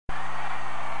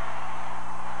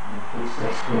which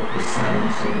lets forth the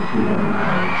silence of the human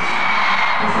minds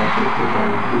as I drifted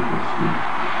down Beacon Street,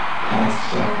 past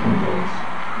shop windows,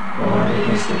 barred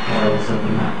against the perils of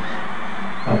the night.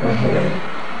 Up ahead,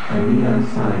 a neon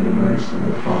sign emerged from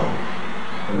the fog.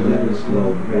 The letters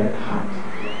glowed red hot,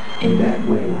 in that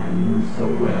way I knew so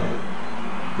well,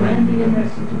 branding a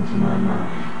message into my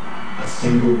mind, a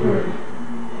single word,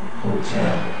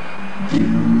 hotel.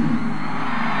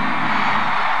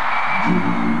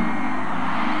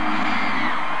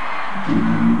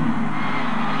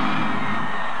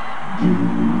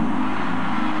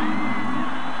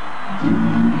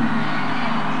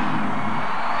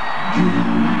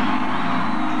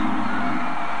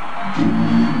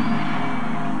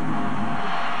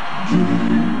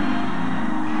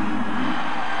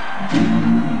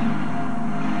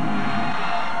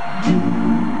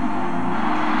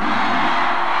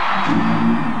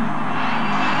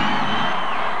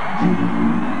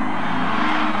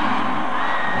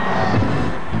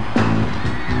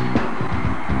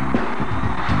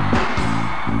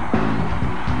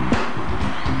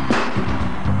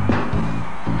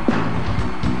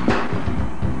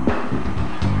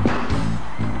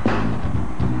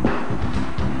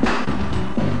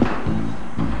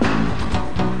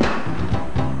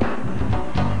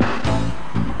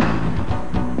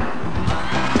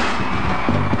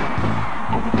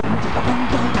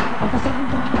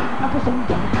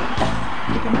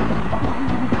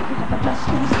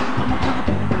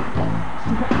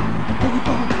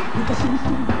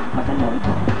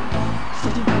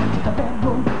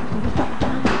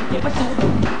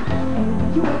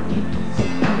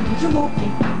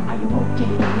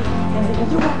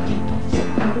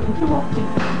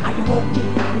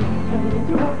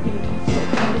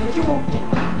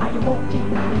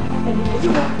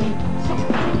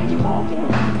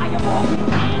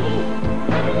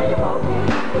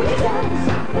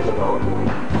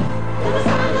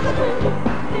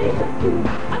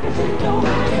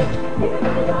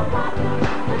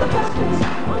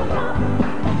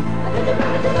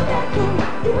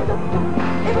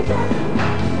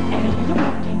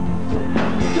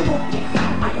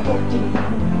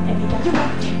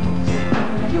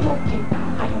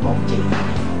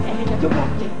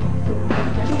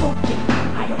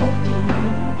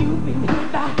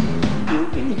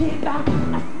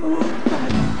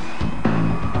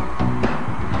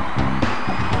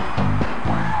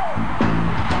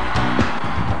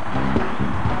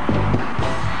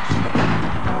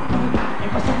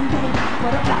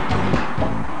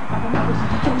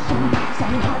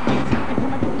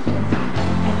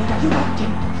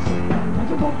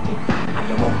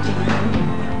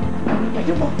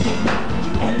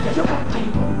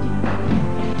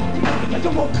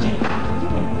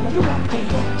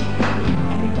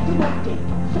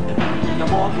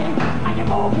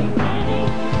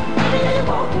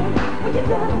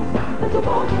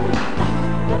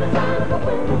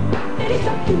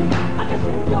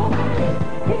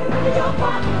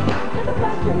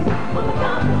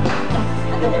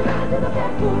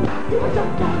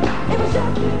 It was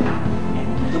shocking.